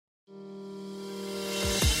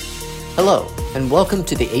Hello, and welcome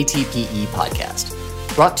to the ATPE podcast,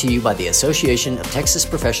 brought to you by the Association of Texas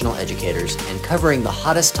Professional Educators and covering the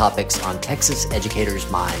hottest topics on Texas educators'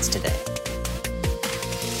 minds today.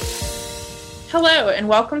 Hello, and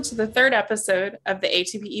welcome to the third episode of the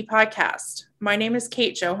ATPE podcast. My name is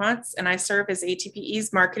Kate Johans, and I serve as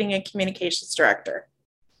ATPE's Marketing and Communications Director.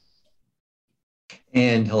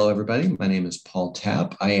 And hello, everybody. My name is Paul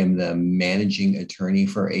Tapp. I am the managing attorney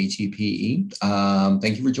for ATPE.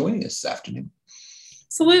 Thank you for joining us this afternoon.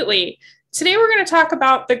 Absolutely. Today, we're going to talk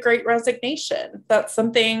about the Great Resignation. That's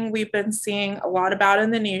something we've been seeing a lot about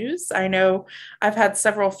in the news. I know I've had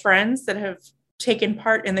several friends that have taken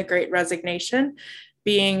part in the Great Resignation,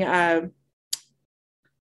 being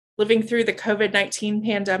living through the COVID-19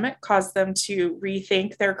 pandemic caused them to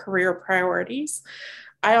rethink their career priorities.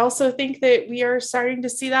 I also think that we are starting to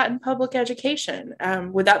see that in public education.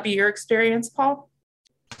 Would that be your experience, Paul?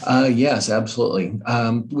 Yes, absolutely.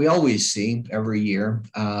 We always see every year,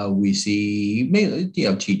 we see mainly,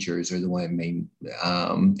 teachers are the main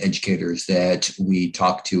educators that we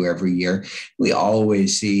talk to every year. We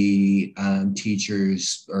always see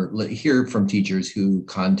teachers or hear from teachers who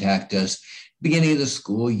contact us beginning of the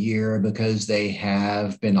school year because they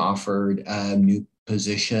have been offered a new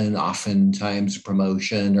position, oftentimes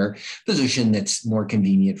promotion or position that's more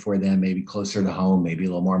convenient for them, maybe closer to home, maybe a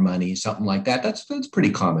little more money, something like that. That's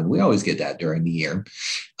pretty common. We always get that during the year.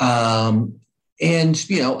 And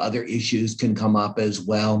other issues can come up as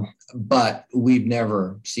well, but we've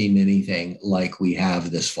never seen anything like we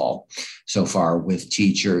have this fall so far with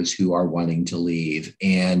teachers who are wanting to leave.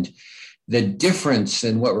 And the difference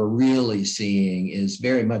in what we're really seeing is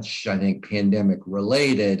very much, I think, pandemic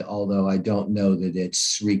related, although I don't know that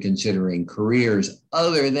it's reconsidering careers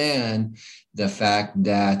other than the fact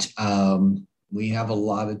that we have a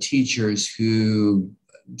lot of teachers who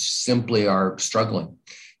simply are struggling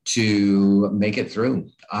to make it through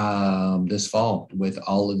this fall with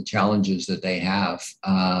all of the challenges that they have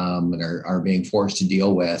and are being forced to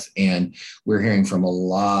deal with. And we're hearing from a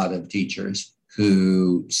lot of teachers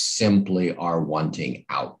who simply are wanting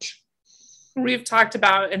out. We've talked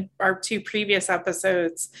about in our two previous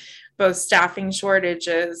episodes, both staffing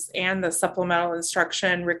shortages and the supplemental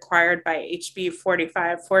instruction required by HB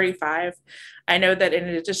 4545. I know that in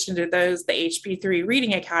addition to those, the HB3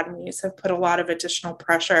 reading academies have put a lot of additional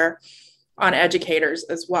pressure on educators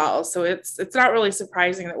as well. So it's not really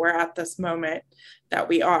surprising that we're at this moment that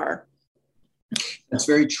we are. That's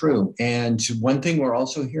very true. And one thing we're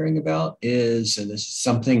also hearing about is, and this is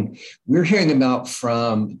something we're hearing about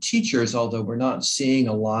from teachers, although we're not seeing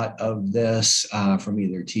a lot of this from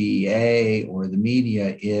either TEA or the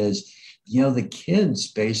media, is, the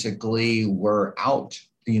kids basically were out,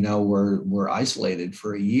 were isolated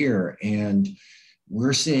for a year. And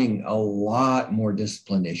we're seeing a lot more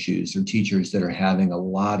discipline issues or teachers that are having a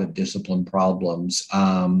lot of discipline problems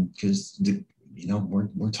because,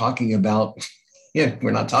 we're talking about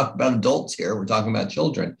we're not talking about adults here. We're talking about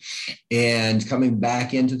children. And coming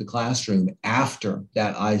back into the classroom after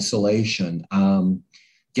that isolation,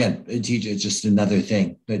 again, it's just another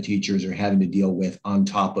thing that teachers are having to deal with on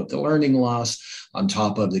top of the learning loss, on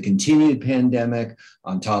top of the continued pandemic,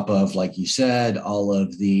 on top of, like you said, all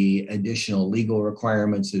of the additional legal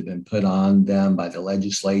requirements that have been put on them by the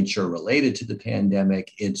legislature related to the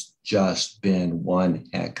pandemic. It's just been one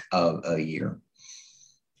heck of a year.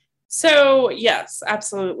 So, yes,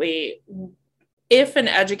 absolutely. If an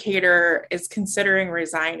educator is considering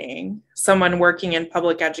resigning, someone working in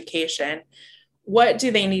public education, what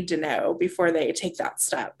do they need to know before they take that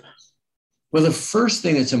step? Well, the first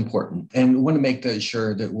thing that's important, and we want to make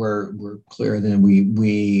sure that we're clear that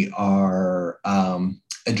we are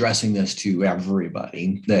addressing this to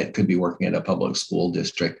everybody that could be working at a public school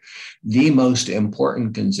district. The most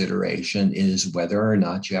important consideration is whether or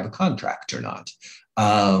not you have a contract or not.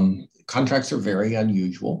 Contracts are very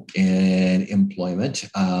unusual in employment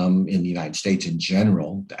in the United States in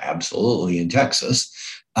general, absolutely in Texas.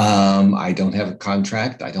 I don't have a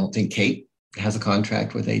contract. I don't think Kate has a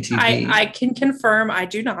contract with ATP. I can confirm I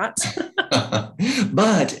do not.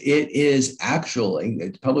 But it is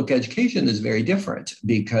actually, public education is very different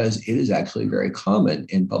because it is actually very common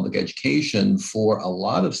in public education for a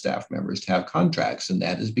lot of staff members to have contracts. And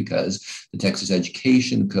that is because the Texas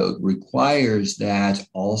Education Code requires that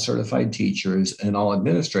all certified teachers and all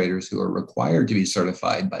administrators who are required to be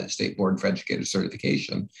certified by the State Board for Educator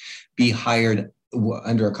Certification be hired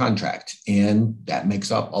under a contract, and that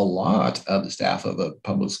makes up a lot of the staff of a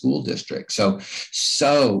public school district.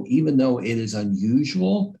 So even though it is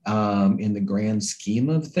unusual in the grand scheme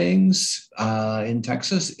of things in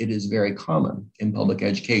Texas, it is very common in public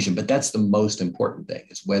education. But that's the most important thing,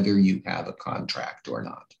 is whether you have a contract or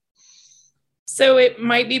not. So it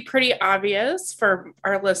might be pretty obvious for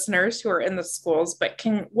our listeners who are in the schools, but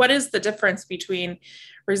what is the difference between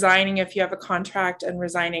resigning if you have a contract and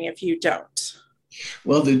resigning if you don't?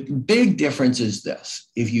 Well, the big difference is this.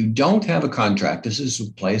 If you don't have a contract, this is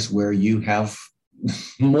a place where you have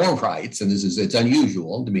more rights, and it's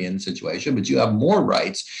unusual to be in a situation, but you have more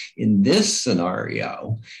rights in this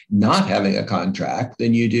scenario, not having a contract,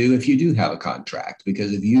 than you do if you do have a contract.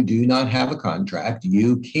 Because if you do not have a contract,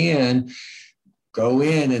 you can go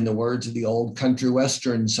in the words of the old country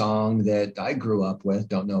western song that I grew up with.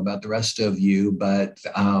 Don't know about the rest of you, but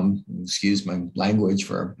excuse my language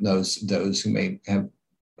for those who may have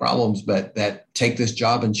problems, but that take this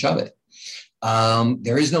job and shove it.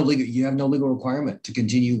 There is you have no legal requirement to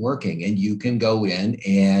continue working, and you can go in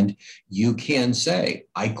and you can say,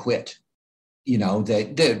 I quit.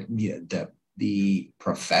 The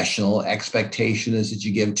professional expectation is that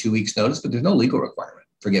you give 2 weeks notice, but there's no legal requirement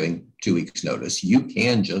for giving 2 weeks notice. You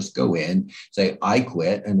can just go in, say, I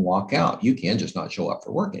quit, and walk out. You can just not show up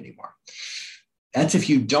for work anymore. That's if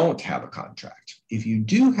you don't have a contract. If you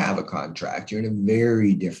do have a contract, you're in a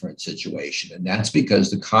very different situation. And that's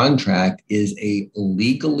because the contract is a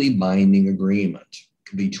legally binding agreement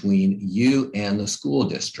between you and the school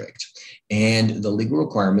district. And the legal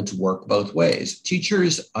requirements work both ways.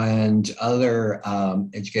 Teachers and other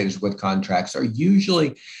educators with contracts are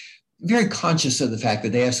usually very conscious of the fact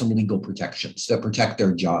that they have some legal protections that protect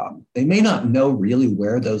their job. They may not know really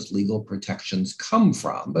where those legal protections come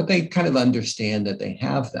from, but they kind of understand that they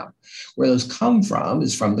have them. Where those come from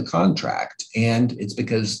is from the contract. And it's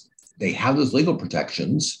because they have those legal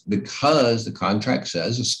protections because the contract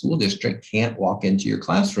says a school district can't walk into your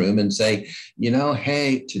classroom and say,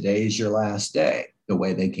 hey, today's your last day, the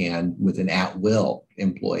way they can with an at-will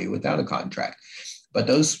employee without a contract. But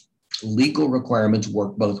those legal requirements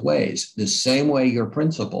work both ways. The same way your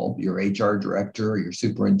principal, your HR director, or your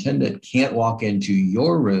superintendent can't walk into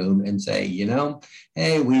your room and say,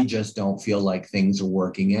 hey, we just don't feel like things are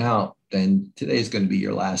working out, then today's going to be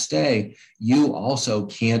your last day. You also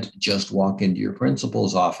can't just walk into your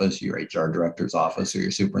principal's office, your HR director's office, or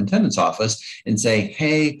your superintendent's office and say,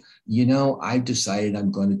 hey, I've decided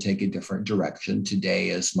I'm going to take a different direction. Today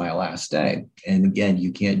is my last day. And again,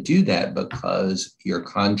 you can't do that because your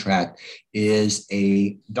contract is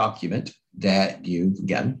a document that you,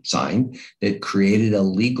 again, signed that created a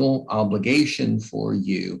legal obligation for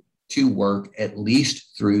you to work at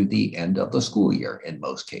least through the end of the school year in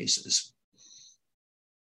most cases.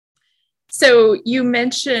 So you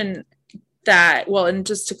mentioned that, well, and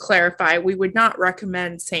just to clarify, we would not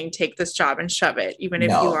recommend saying take this job and shove it, even if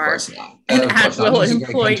you are an at-will employee. It's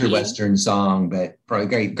a great country western song, but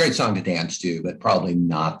probably great song to dance to, but probably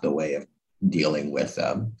not the way of dealing with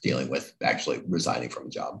actually resigning from a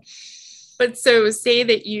job. But so say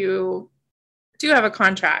that you do have a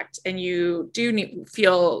contract and you do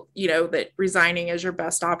feel, that resigning is your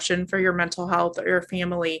best option for your mental health or your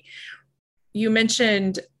family. You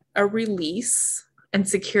mentioned a release and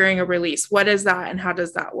securing a release. What is that and how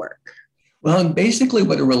does that work? Well, and basically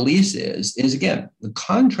what a release is again, the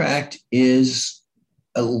contract is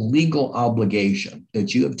a legal obligation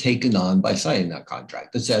that you have taken on by signing that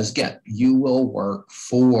contract that says, again, you will work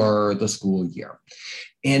for the school year.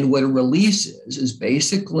 And what a release is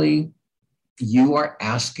basically you are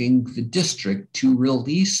asking the district to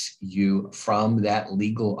release you from that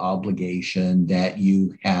legal obligation that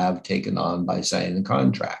you have taken on by signing the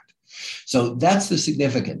contract. So that's the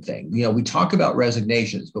significant thing. We talk about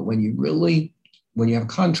resignations, but when you have a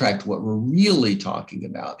contract, what we're really talking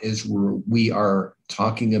about is we are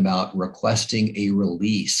talking about requesting a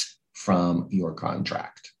release from your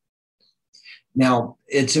contract. Now,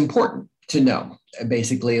 it's important to know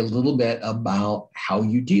basically a little bit about how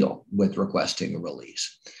you deal with requesting a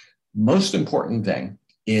release. Most important thing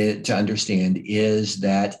to understand is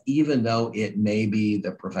that even though it may be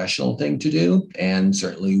the professional thing to do, and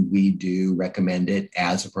certainly we do recommend it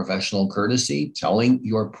as a professional courtesy, telling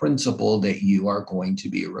your principal that you are going to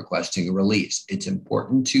be requesting a release. It's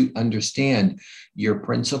important to understand your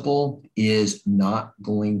principal is not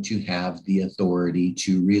going to have the authority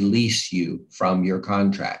to release you from your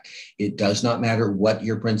contract. It does not matter what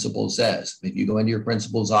your principal says. If you go into your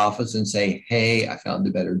principal's office and say, hey, I found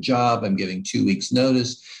a better job, I'm giving 2 weeks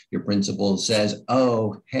notice, your principal says,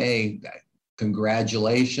 oh, hey,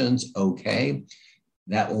 congratulations, okay.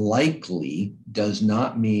 That likely does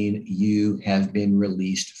not mean you have been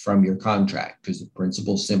released from your contract, because the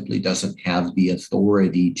principal simply doesn't have the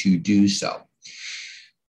authority to do so.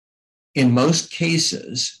 In most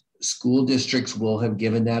cases, school districts will have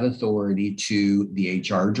given that authority to the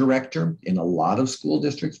HR director. In a lot of school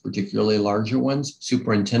districts, particularly larger ones,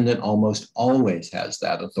 superintendent almost always has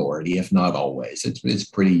that authority, if not always. It's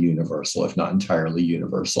pretty universal, if not entirely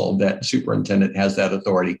universal, that superintendent has that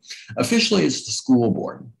authority. Officially, it's the school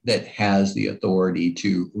board that has the authority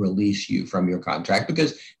to release you from your contract,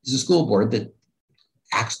 because it's the school board that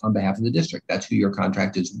acts on behalf of the district. That's who your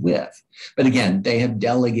contract is with. But again, they have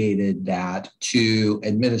delegated that to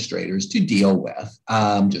administrators to deal with,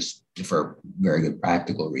 just for very good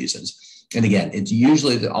practical reasons. And again, it's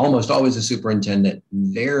usually almost always a superintendent,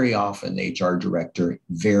 very often the HR director,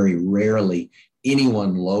 very rarely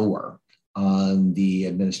anyone lower on the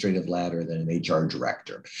administrative ladder than an HR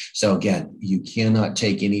director. So again, you cannot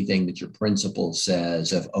take anything that your principal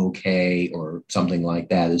says of okay or something like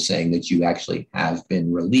that as saying that you actually have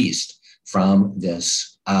been released from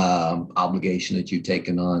this obligation that you've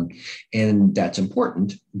taken on. And that's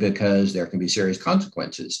important because there can be serious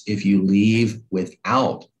consequences if you leave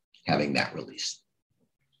without having that release.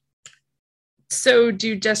 So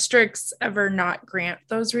do districts ever not grant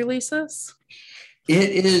those releases?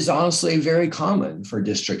 It is honestly very common for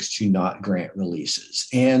districts to not grant releases.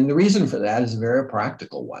 And the reason for that is a very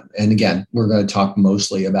practical one. And again, we're going to talk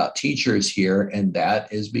mostly about teachers here. And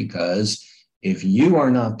that is because if you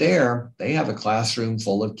are not there, they have a classroom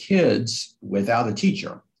full of kids without a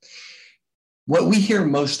teacher. What we hear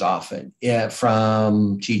most often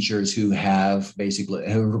from teachers who have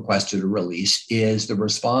requested a release is the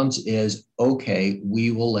response is, okay,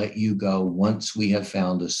 we will let you go once we have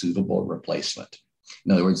found a suitable replacement.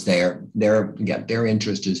 In other words, their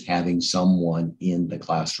interest is having someone in the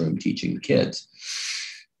classroom teaching the kids.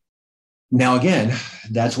 Now, again,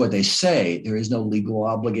 that's what they say. There is no legal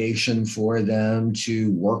obligation for them to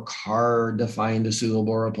work hard to find a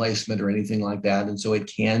suitable replacement or anything like that. And so it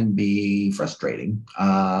can be frustrating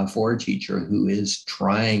for a teacher who is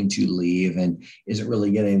trying to leave and isn't really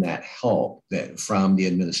getting that help from the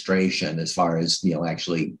administration as far as,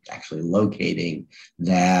 actually locating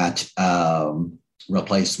that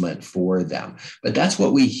replacement for them. But that's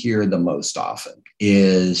what we hear the most often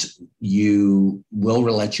is you will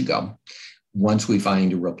let you go once we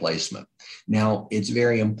find a replacement. Now, it's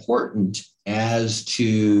very important as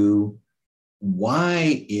to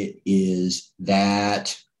why it is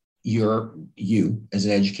that you as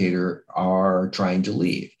an educator are trying to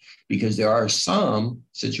leave, because there are some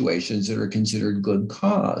situations that are considered good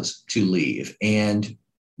cause to leave and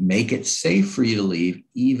make it safe for you to leave,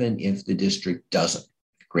 even if the district doesn't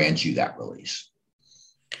grant you that release.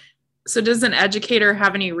 So does an educator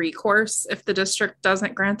have any recourse if the district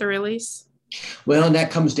doesn't grant the release? Well, and that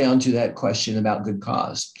comes down to that question about good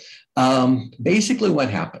cause. Basically, what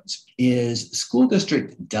happens is school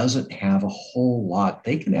district doesn't have a whole lot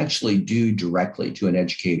they can actually do directly to an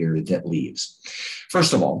educator that leaves.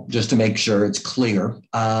 First of all, just to make sure it's clear,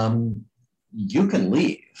 you can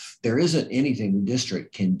leave. There isn't anything the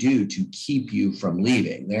district can do to keep you from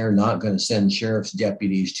leaving. They're not going to send sheriff's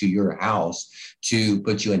deputies to your house to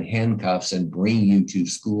put you in handcuffs and bring you to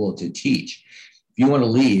school to teach. If you want to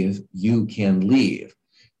leave, you can leave.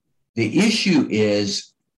 The issue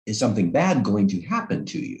is something bad going to happen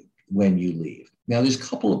to you when you leave? Now, there's a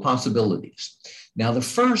couple of possibilities. Now, the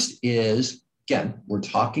first is, again, we're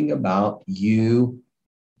talking about you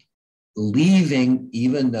leaving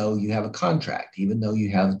even though you have a contract, even though you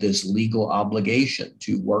have this legal obligation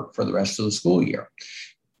to work for the rest of the school year.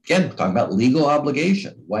 Again, we're talking about legal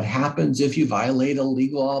obligation. What happens if you violate a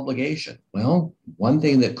legal obligation? Well, one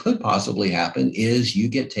thing that could possibly happen is you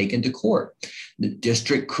get taken to court. The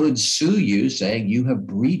district could sue you saying you have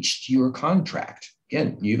breached your contract.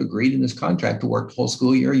 Again, you've agreed in this contract to work the whole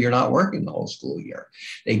school year. You're not working the whole school year.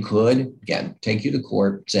 They could, again, take you to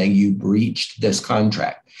court saying you breached this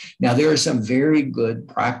contract. Now, there are some very good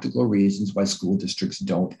practical reasons why school districts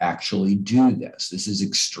don't actually do this. This is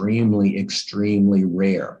extremely, extremely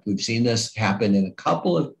rare. We've seen this happen in a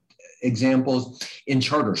couple of examples in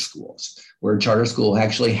charter schools, where a charter school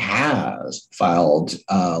actually has filed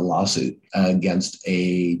a lawsuit against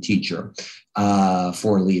a teacher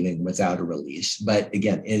for leaving without a release. But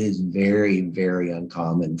again, it is very, very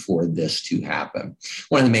uncommon for this to happen.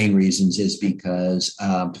 One of the main reasons is because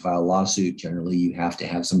to file a lawsuit, generally you have to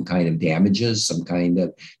have some kind of damages,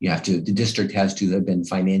 the district has to have been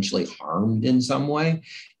financially harmed in some way.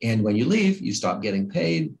 And when you leave, you stop getting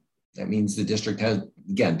paid. That means the district has,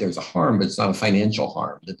 again, there's a harm, but it's not a financial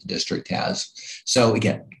harm that the district has. So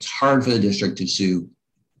again, it's hard for the district to sue.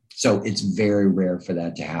 So it's very rare for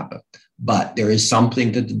that to happen. But there is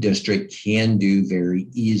something that the district can do very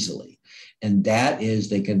easily. And that is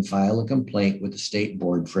they can file a complaint with the State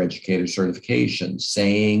Board for Educator Certification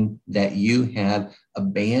saying that you have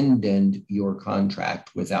abandoned your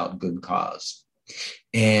contract without good cause.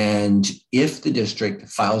 And if the district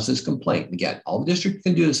files this complaint, again, all the district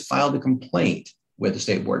can do is file the complaint with the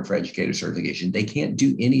State Board for Educator Certification. They can't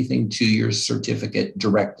do anything to your certificate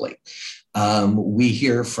directly. We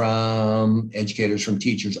hear from educators, from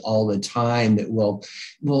teachers all the time that will,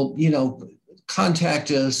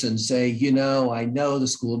 contact us and say, I know the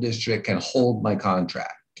school district can hold my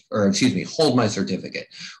contract, or hold my certificate,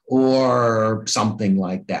 or something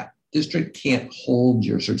like that. District can't hold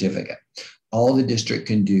your certificate. All the district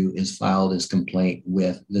can do is file this complaint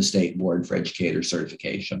with the State Board for Educator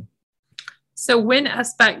Certification. So when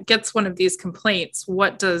SBEC gets one of these complaints,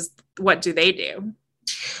 what do they do?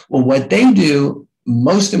 Well, what they do,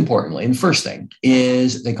 most importantly, and the first thing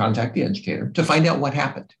is they contact the educator to find out what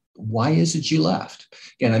happened. Why is it you left?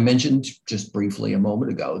 Again, I mentioned just briefly a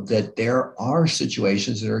moment ago that there are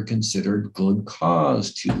situations that are considered good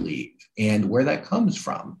cause to leave. And where that comes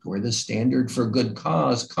from, where the standard for good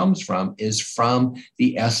cause comes from, is from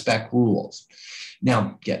the SBEC rules.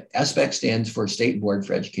 Now, SBEC stands for State Board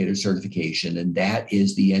for Educator Certification, and that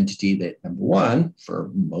is the entity that, number one,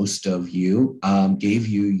 for most of you, gave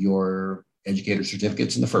you your educator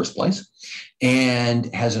certificates in the first place,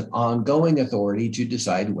 and has an ongoing authority to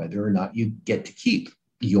decide whether or not you get to keep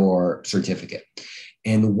your certificate.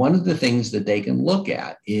 And one of the things that they can look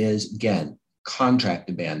at is, again, contract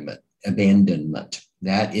abandonment.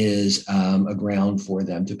 That is a ground for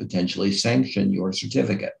them to potentially sanction your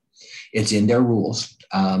certificate. It's in their rules.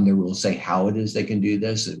 Their rules say how it is they can do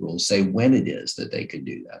this. The rules say when it is that they can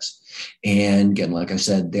do this. And again, like I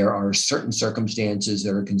said, there are certain circumstances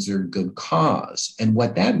that are considered good cause. And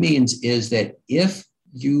what that means is that if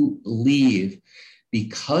you leave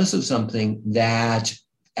because of something that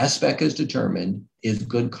SBEC has determined is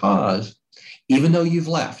good cause, even though you've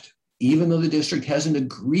left, even though the district hasn't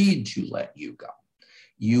agreed to let you go,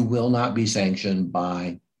 you will not be sanctioned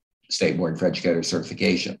by State Board for Educator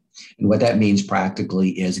Certification. And what that means practically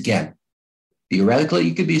is, again, theoretically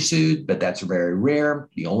you could be sued, but that's very rare.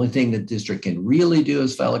 The only thing the district can really do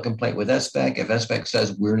is file a complaint with SBEC. If SBEC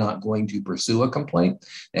says we're not going to pursue a complaint,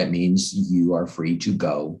 that means you are free to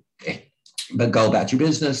go. But go about your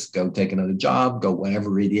business, go take another job, go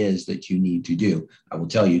whatever it is that you need to do. I will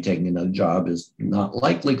tell you, taking another job is not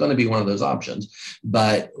likely going to be one of those options,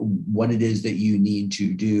 but what it is that you need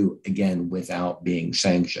to do, again, without being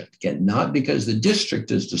sanctioned. Again, not because the district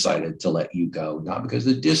has decided to let you go, not because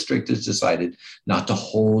the district has decided not to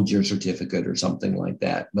hold your certificate or something like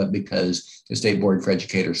that, but because the State Board for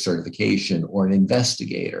Educator Certification or an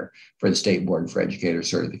investigator for the State Board for Educator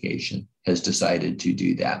Certification has decided to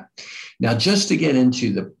do that. Now, just to get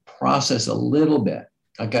into the process a little bit,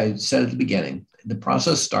 like I said at the beginning, the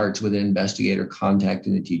process starts with an investigator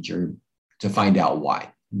contacting the teacher to find out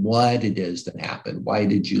what it is that happened. Why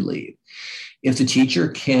did you leave? If the teacher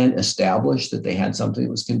can establish that they had something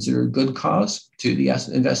that was considered good cause to the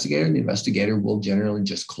investigator will generally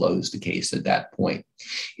just close the case at that point.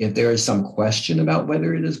 If there is some question about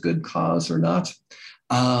whether it is good cause or not,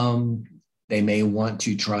 they may want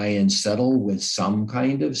to try and settle with some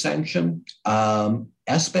kind of sanction.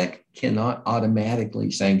 SBEC cannot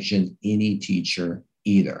automatically sanction any teacher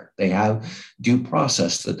either. They have due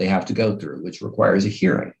process that they have to go through, which requires a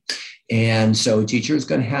hearing. And so a teacher is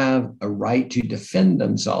going to have a right to defend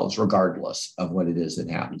themselves regardless of what it is that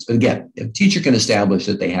happens. But again, if a teacher can establish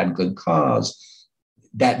that they had good cause,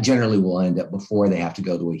 that generally will end up before they have to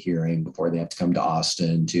go to a hearing, before they have to come to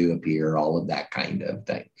Austin to appear, all of that kind of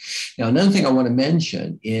thing. Now, another thing I want to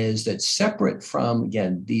mention is that separate from,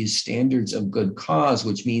 again, these standards of good cause,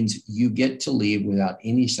 which means you get to leave without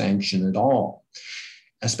any sanction at all,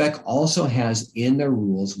 SBEC also has in their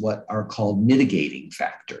rules what are called mitigating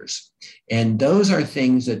factors. And those are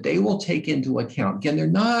things that they will take into account. Again, they're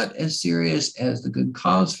not as serious as the good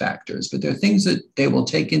cause factors, but they're things that they will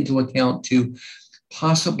take into account to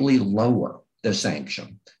possibly lower the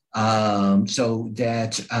sanction so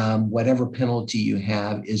that whatever penalty you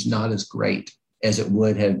have is not as great as it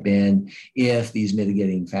would have been if these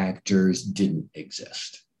mitigating factors didn't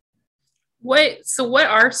exist. So what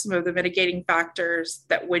are some of the mitigating factors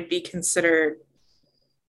that would be considered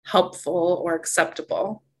helpful or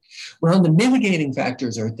acceptable? Well, the mitigating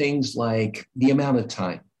factors are things like the amount of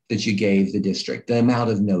time that you gave the district, the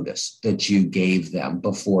amount of notice that you gave them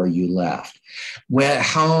before you left,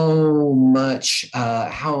 how much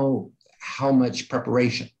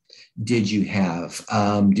preparation did you have?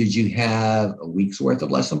 Did you have a week's worth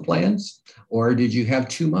of lesson plans, or did you have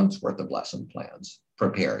 2 months worth of lesson plans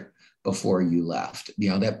prepared before you left?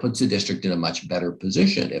 That puts the district in a much better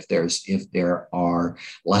position if there are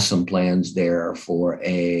lesson plans there for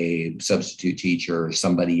a substitute teacher or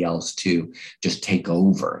somebody else to just take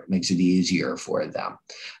over. It makes it easier for them.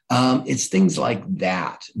 It's things like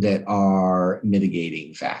that that are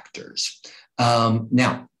mitigating factors.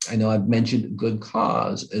 Now, I know I've mentioned good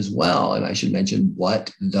cause as well, and I should mention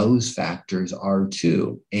what those factors are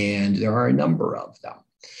too. And there are a number of them.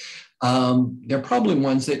 They're probably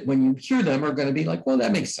ones that when you hear them are going to be like, well,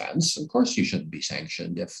 that makes sense. Of course, you shouldn't be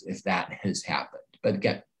sanctioned if that has happened. But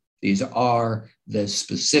again, these are the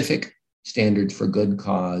specific standards for good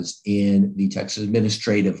cause in the Texas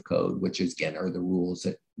Administrative Code, which is, again, are the rules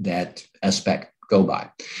that SPEC go by.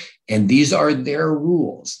 And these are their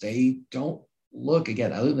rules. They don't look,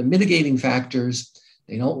 again, other than mitigating factors,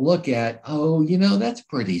 they don't look at, that's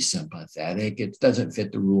pretty sympathetic. It doesn't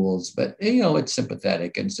fit the rules, but, it's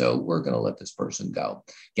sympathetic. And so we're going to let this person go.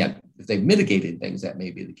 Again, if they've mitigated things, that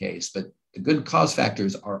may be the case, but the good cause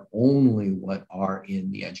factors are only what are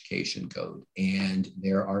in the education code. And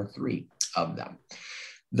there are 3 of them.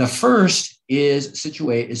 The first is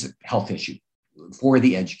a health issue for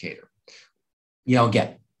the educator.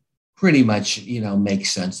 Again, pretty much,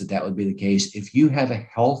 makes sense that would be the case. If you have a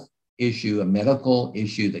health issue, a medical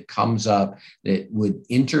issue that comes up that would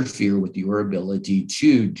interfere with your ability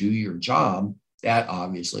to do your job, that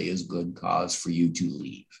obviously is good cause for you to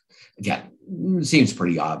leave. Again, it seems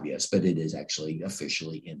pretty obvious, but it is actually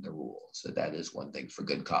officially in the rules. So that is one thing for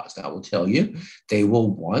good cause. Now, I will tell you, they will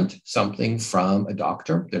want something from a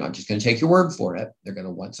doctor. They're not just going to take your word for it. They're going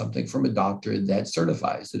to want something from a doctor that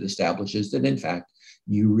certifies, that establishes that, in fact,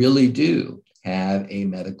 you really do have a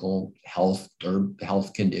medical health or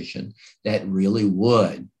health condition that really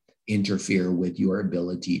would interfere with your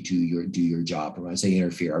ability to do your job. And when I say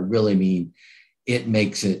interfere, I really mean it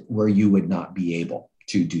makes it where you would not be able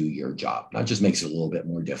to do your job. Not just makes it a little bit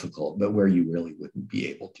more difficult, but where you really wouldn't be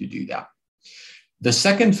able to do that. The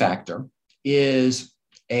second factor is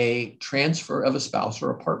a transfer of a spouse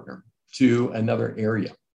or a partner to another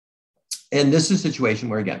area. And this is a situation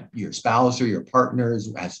where, again, your spouse or your partner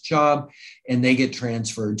has a job and they get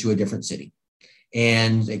transferred to a different city.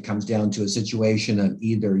 And it comes down to a situation of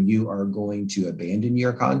either you are going to abandon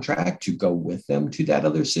your contract to go with them to that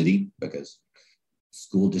other city, because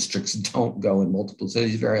school districts don't go in multiple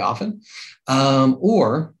cities very often,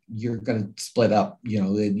 or you're going to split up.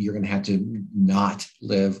 You're going to have to not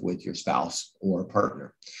live with your spouse or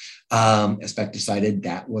partner. SPEC decided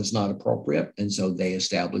that was not appropriate, and so they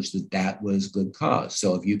established that was good cause.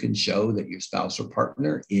 So if you can show that your spouse or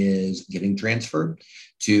partner is getting transferred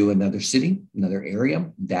to another city, another area,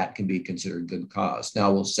 that can be considered good cause. Now,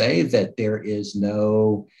 I will say that there is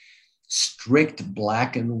no strict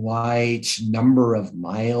black and white number of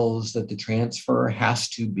miles that the transfer has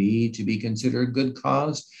to be considered good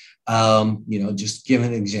cause. Just give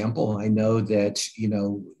an example. I know that,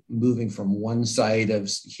 moving from one side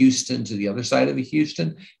of Houston to the other side of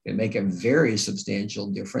Houston can make a very substantial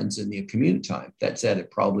difference in the commute time. That said,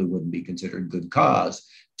 it probably wouldn't be considered good cause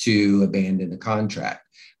to abandon a contract.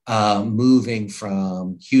 Moving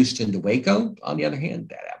from Houston to Waco, on the other hand,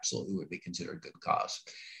 that absolutely would be considered good cause.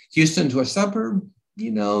 Houston to a suburb,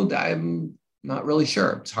 I'm not really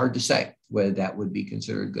sure. It's hard to say whether that would be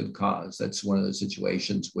considered good cause. That's one of those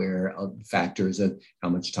situations where factors of how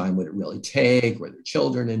much time would it really take, were there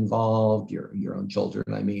children involved, your own children,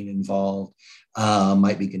 involved,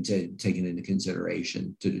 might be taken into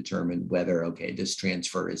consideration to determine whether, okay, this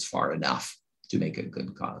transfer is far enough to make a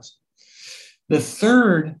good cause. The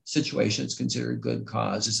third situation that's considered good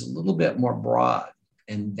cause is a little bit more broad.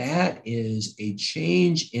 And that is a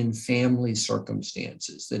change in family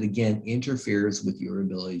circumstances that, again, interferes with your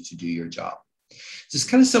ability to do your job. This is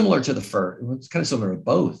kind of similar to the first, it's kind of similar to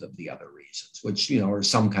both of the other reasons, which, are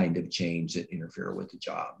some kind of change that interfere with the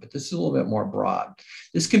job. But this is a little bit more broad.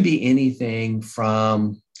 This can be anything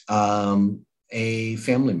from a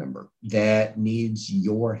family member that needs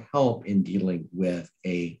your help in dealing with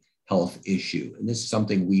a health issue. And this is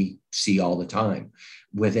something we see all the time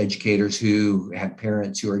with educators who have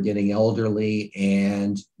parents who are getting elderly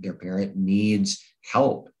and their parent needs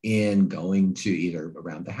help in going to either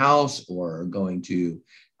around the house or going to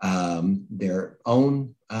their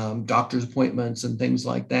own doctor's appointments and things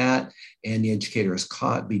like that. And the educator is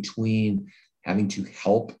caught between having to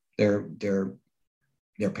help their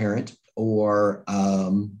parent or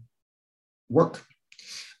work.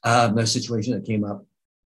 The situation that came up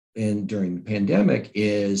during the pandemic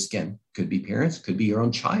is, again, could be parents, could be your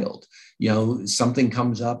own child. Something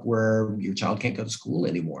comes up where your child can't go to school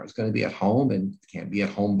anymore. It's going to be at home and can't be at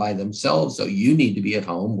home by themselves. So you need to be at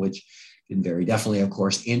home, which can very definitely, of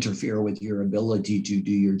course, interfere with your ability to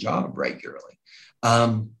do your job regularly.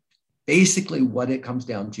 Basically, what it comes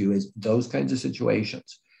down to is those kinds of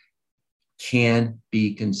situations can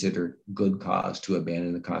be considered good cause to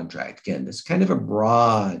abandon the contract. Again, it's kind of a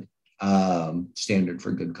broad standard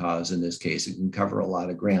for good cause in this case. It can cover a lot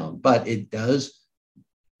of ground, but it does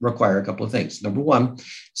require a couple of things. Number one, it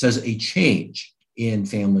says a change in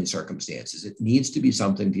family circumstances. It needs to be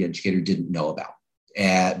something the educator didn't know about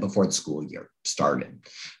before the school year started.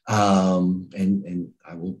 And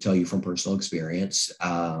I will tell you from personal experience,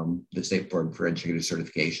 the State Board for Educator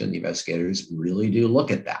Certification, the investigators really do look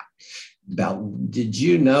at that. About, did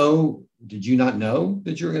you not know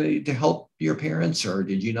that you were going to help your parents, or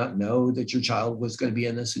did you not know that your child was going to be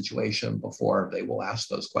in this situation before? They will ask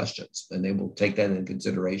those questions, and they will take that into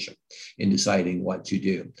consideration in deciding what to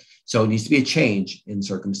do. So it needs to be a change in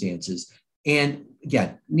circumstances. And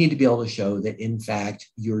again, need to be able to show that, in fact,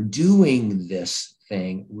 you're doing this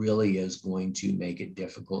thing really is going to make it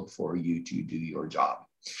difficult for you to do your job.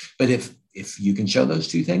 But if you can show those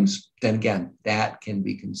two things, then again, that can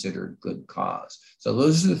be considered good cause. So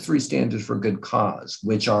those are the three standards for good cause,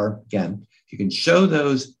 which are, again, if you can show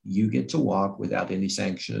those, you get to walk without any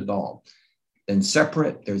sanction at all. Then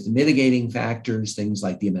separate, there's the mitigating factors, things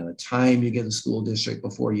like the amount of time you give the school district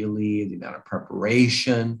before you leave, the amount of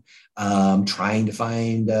preparation, trying to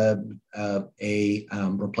find a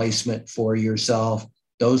replacement for yourself.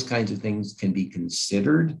 Those kinds of things can be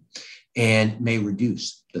considered and may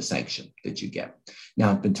reduce the sanction that you get.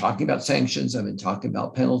 Now, I've been talking about sanctions, I've been talking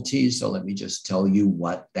about penalties, so let me just tell you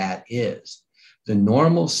what that is. The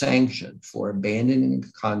normal sanction for abandoning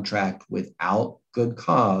a contract without good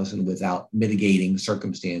cause and without mitigating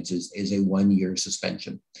circumstances is a 1-year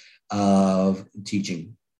suspension of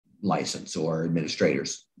teaching license or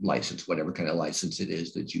administrator's license, whatever kind of license it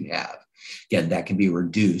is that you have. Again, that can be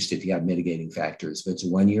reduced if you have mitigating factors. If it's a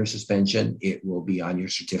 1-year suspension, it will be on your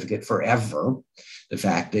certificate forever. The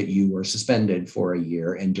fact that you were suspended for a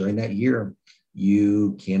year, and during that year,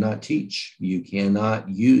 you cannot teach. You cannot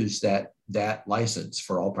use that license.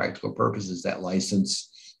 For all practical purposes, that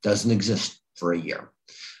license doesn't exist for a year.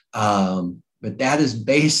 But that is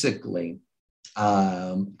basically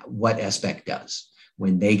what SBEC does.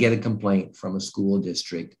 When they get a complaint from a school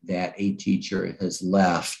district that a teacher has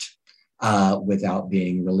left without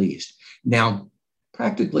being released. Now,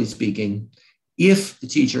 practically speaking, if the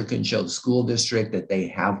teacher can show the school district that they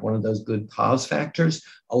have one of those good cause factors,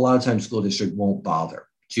 a lot of times school district won't bother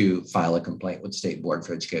to file a complaint with the State Board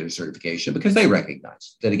for Educator Certification because they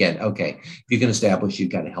recognize that, again, okay, if you can establish you've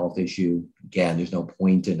got a health issue, again, there's no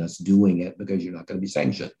point in us doing it because you're not going to be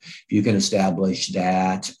sanctioned. If you can establish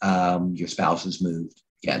that your spouse has moved,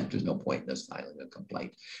 again, there's no point in us filing a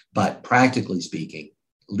complaint. But practically speaking,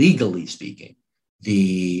 legally speaking,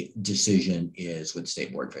 the decision is with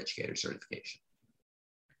State Board for Educator Certification.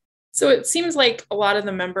 So it seems like a lot of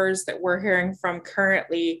the members that we're hearing from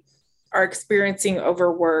currently are experiencing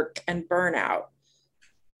overwork and burnout.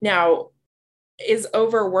 Now, is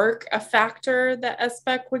overwork a factor that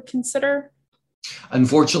SBEC would consider?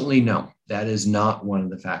 Unfortunately, no. That is not one of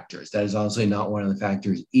the factors. That is also not one of the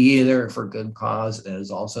factors either for good cause. That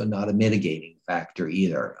is also not a mitigating factor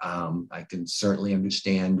either. I can certainly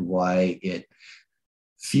understand why it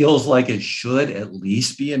feels like it should at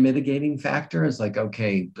least be a mitigating factor. It's like,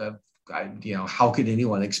 okay, how could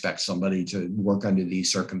anyone expect somebody to work under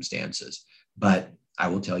these circumstances? But I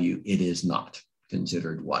will tell you, it is not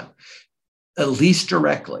considered one, at least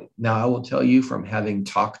directly. Now, I will tell you from having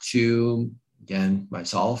talked to, again,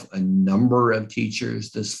 myself, a number of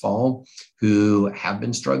teachers this fall who have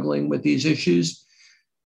been struggling with these issues.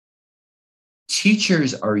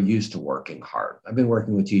 Teachers are used to working hard. I've been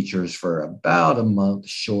working with teachers for about a month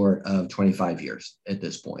short of 25 years at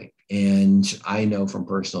this point. And I know from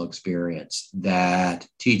personal experience that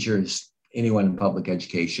teachers, anyone in public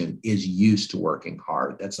education, is used to working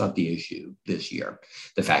hard. That's not the issue this year.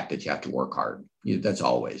 The fact that you have to work hard, that's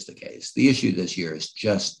always the case. The issue this year is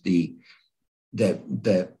just the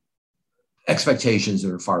expectations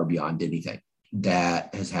that are far beyond anything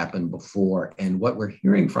that has happened before. And what we're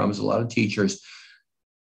hearing from is a lot of teachers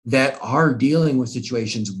that are dealing with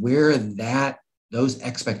situations where those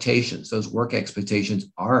expectations, those work expectations,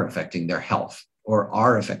 are affecting their health or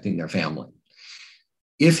are affecting their family.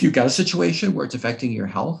 If you've got a situation where it's affecting your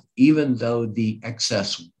health, even though the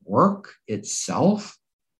excess work itself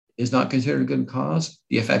is not considered a good cause,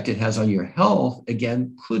 the effect it has on your health,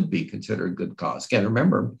 again, could be considered a good cause. Again,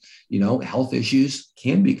 remember, health issues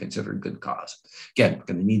can be considered a good cause. Again,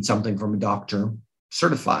 going to need something from a doctor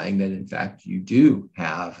certifying that, in fact, you do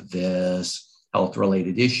have this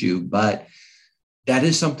health-related issue. But that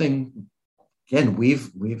is something, again,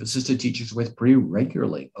 we've assisted teachers with pretty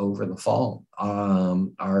regularly over the fall.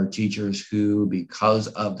 Our teachers who, because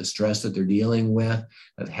of the stress that they're dealing with,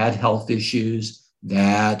 have had health issues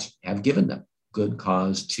that have given them good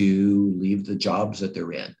cause to leave the jobs that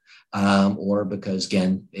they're in, or because,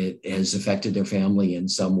 again, it has affected their family in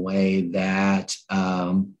some way that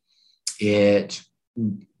it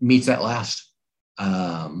meets that last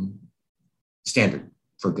standard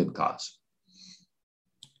for good cause.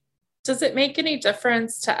 Does it make any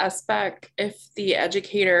difference to SBEC if the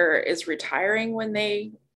educator is retiring when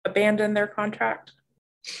they abandon their contract?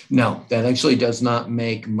 No, that actually does not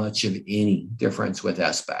make much of any difference with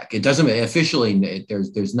SBEC. It doesn't officially.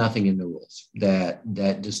 There's nothing in the rules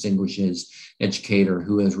that distinguishes educator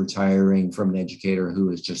who is retiring from an educator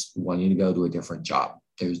who is just wanting to go to a different job.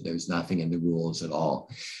 There's nothing in the rules at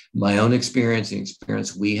all. My own experience, the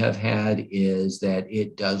experience we have had, is that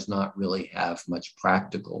it does not really have much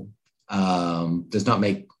practical, does not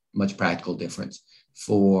make much practical difference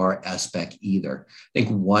for SBEC either. I think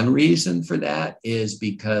one reason for that is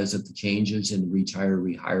because of the changes in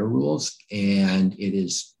retire-rehire rules, and it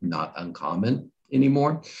is not uncommon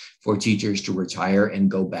anymore for teachers to retire and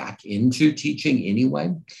go back into teaching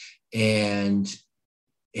anyway. And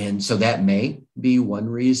so that may be one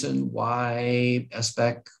reason why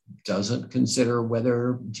SBEC doesn't consider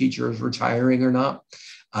whether a teacher is retiring or not,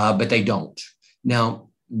 but they don't. Now,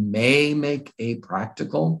 may make a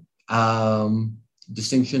practical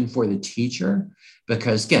distinction for the teacher,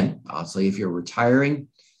 because, again, honestly, if you're retiring,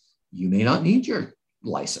 you may not need your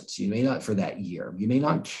license. You may not for that year. You may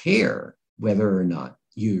not care whether or not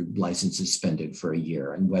your license is suspended for a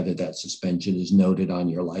year and whether that suspension is noted on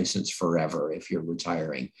your license forever if you're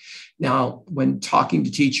retiring. Now, when talking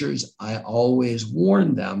to teachers, I always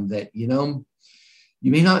warn them that, you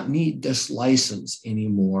may not need this license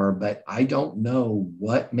anymore, but I don't know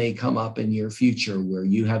what may come up in your future where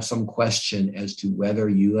you have some question as to whether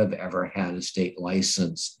you have ever had a state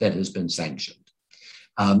license that has been sanctioned.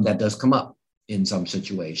 That does come up in some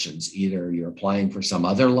situations. Either you're applying for some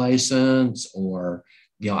other license or,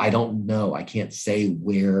 I don't know. I can't say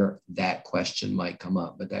where that question might come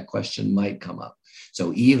up, but that question might come up.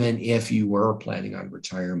 So even if you were planning on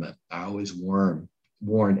retirement, I always warn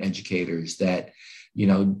educators that,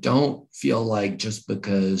 don't feel like just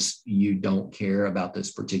because you don't care about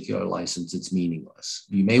this particular license, it's meaningless.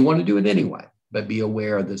 You may want to do it anyway, but be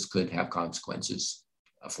aware this could have consequences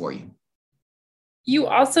for you. You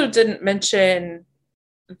also didn't mention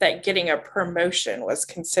that getting a promotion was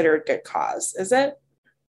considered good cause, is it?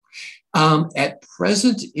 At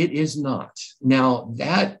present, it is not. Now,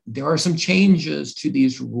 that there are some changes to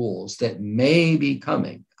these rules that may be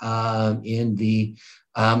coming in the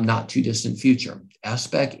not too distant future.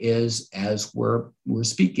 SBEC is, as we're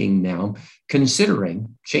speaking now,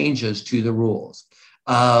 considering changes to the rules.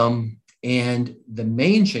 And the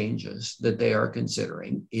main changes that they are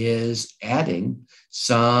considering is adding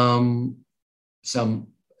some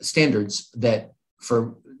standards that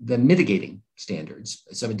for the mitigating standards,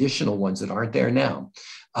 some additional ones that aren't there now,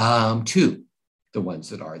 to the ones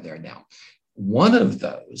that are there now. One of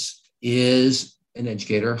those is an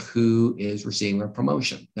educator who is receiving a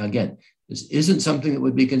promotion. Now, again, this isn't something that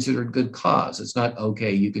would be considered good cause. It's not,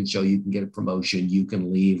 okay, you can show you can get a promotion, you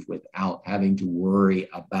can leave without having to worry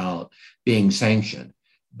about being sanctioned.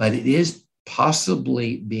 But it is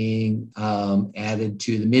possibly being added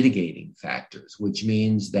to the mitigating factors, which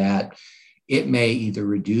means that it may either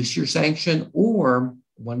reduce your sanction, or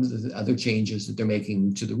one of the other changes that they're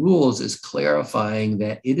making to the rules is clarifying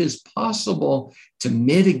that it is possible to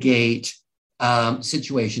mitigate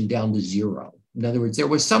situation down to zero. In other words, there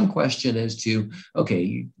was some question as to, okay,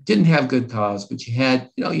 you didn't have good cause, but you had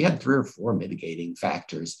 3 or 4 mitigating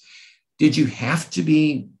factors. Did you have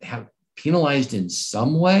to have penalized in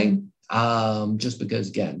some way? Just because,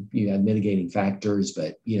 again, you had mitigating factors,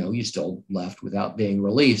 but you still left without being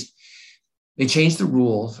released. They changed the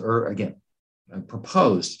rules, or again,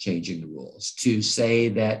 proposed changing the rules to say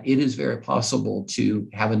that it is very possible to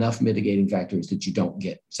have enough mitigating factors that you don't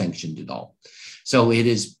get sanctioned at all. So it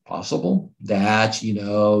is possible that,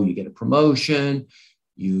 you get a promotion,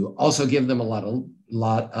 you also give them a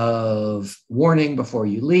lot of warning before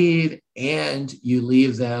you leave, and you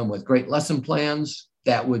leave them with great lesson plans.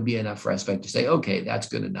 That would be enough for SBEC to say, okay, that's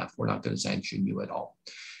good enough. We're not going to sanction you at all.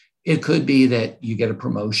 It could be that you get a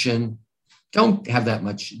promotion don't give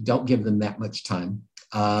them that much time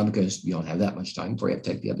because you don't have that much time before you have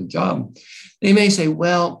to take the other job. They may say,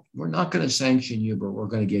 well, we're not going to sanction you, but we're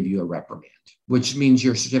going to give you a reprimand, which means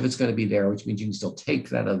your certificate's going to be there, which means you can still take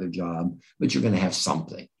that other job, but you're going to have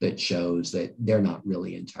something that shows that they're not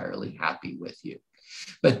really entirely happy with you.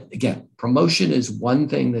 But again, promotion is one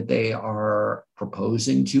thing that they are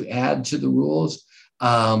proposing to add to the rules.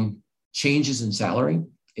 Changes in salary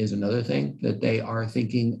is another thing that they are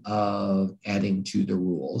thinking of adding to the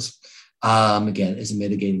rules. Again, as a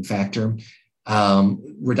mitigating factor.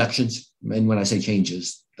 Reductions, and when I say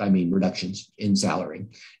changes, I mean reductions in salary.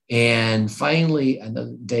 And finally,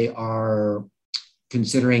 they are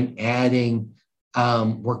considering adding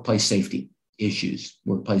workplace safety issues,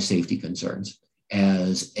 workplace safety concerns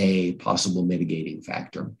as a possible mitigating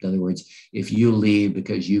factor. In other words, if you leave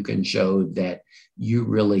because you can show that you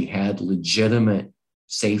really had legitimate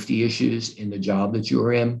safety issues in the job that you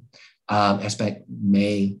were in, SBAC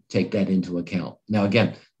may take that into account. Now,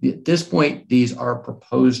 again, at this point, these are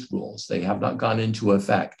proposed rules. They have not gone into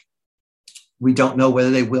effect. We don't know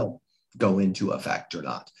whether they will go into effect or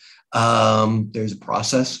not. There's a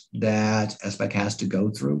process that SBAC has to go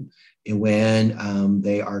through when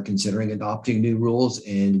they are considering adopting new rules,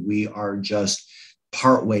 and we are just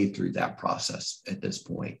partway through that process at this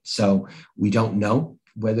point. So we don't know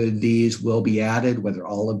whether these will be added, whether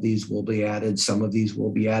all of these will be added. Some of these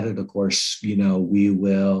will be added. Of course, we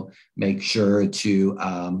will make sure to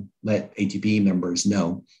let ATP members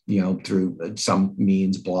know, through some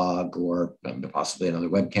means, blog or possibly another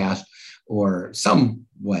webcast or some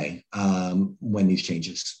way when these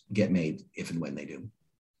changes get made, if and when they do.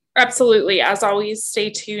 Absolutely. As always, stay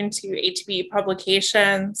tuned to ATP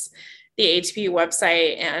publications, the ATP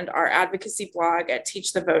website, and our advocacy blog at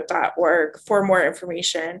teachthevote.org for more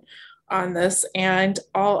information on this and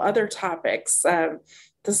all other topics.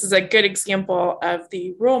 This is a good example of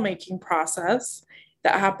the rulemaking process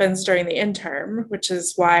that happens during the interim, which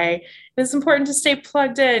is why it's important to stay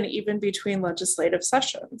plugged in even between legislative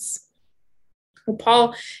sessions. Well,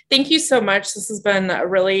 Paul, thank you so much. This has been a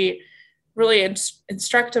really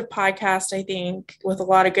instructive podcast, I think, with a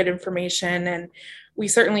lot of good information. And we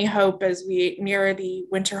certainly hope as we near the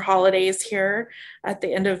winter holidays here at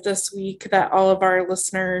the end of this week that all of our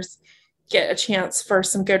listeners get a chance for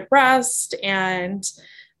some good rest and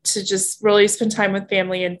to just really spend time with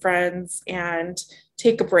family and friends and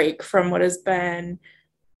take a break from what has been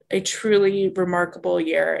a truly remarkable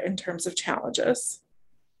year in terms of challenges.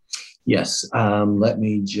 Yes, let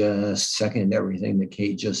me just second everything that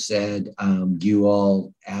Kate just said. You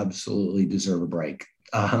all absolutely deserve a break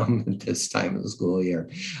at this time of the school year.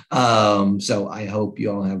 So I hope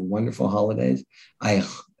you all have wonderful holidays. I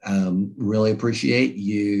really appreciate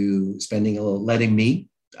you letting me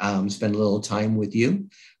spend a little time with you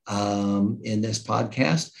in this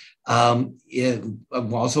podcast. I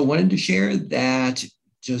also wanted to share that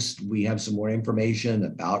we have some more information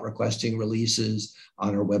about requesting releases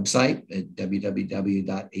on our website at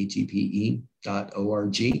www.atpe.org,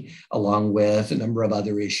 along with a number of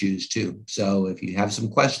other issues too. So if you have some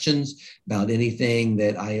questions about anything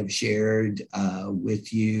that I have shared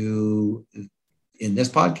with you in this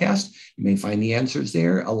podcast, you may find the answers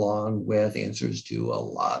there, along with answers to a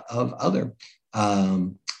lot of other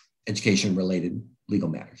education-related legal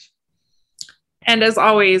matters. And as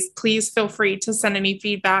always, please feel free to send any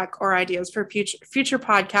feedback or ideas for future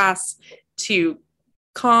podcasts to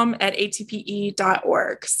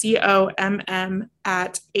comm@atpe.org,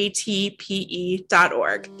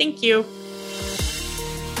 COMM@atpe.org. Thank you.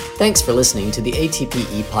 Thanks for listening to the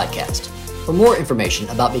ATPE podcast. For more information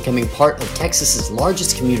about becoming part of Texas's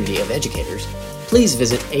largest community of educators, please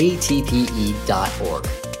visit atpe.org.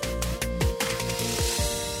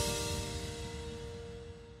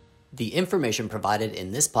 The information provided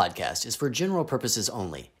in this podcast is for general purposes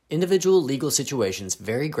only. Individual legal situations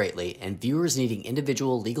vary greatly, and viewers needing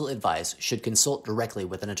individual legal advice should consult directly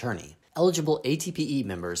with an attorney. Eligible ATPE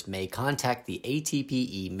members may contact the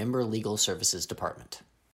ATPE Member Legal Services Department.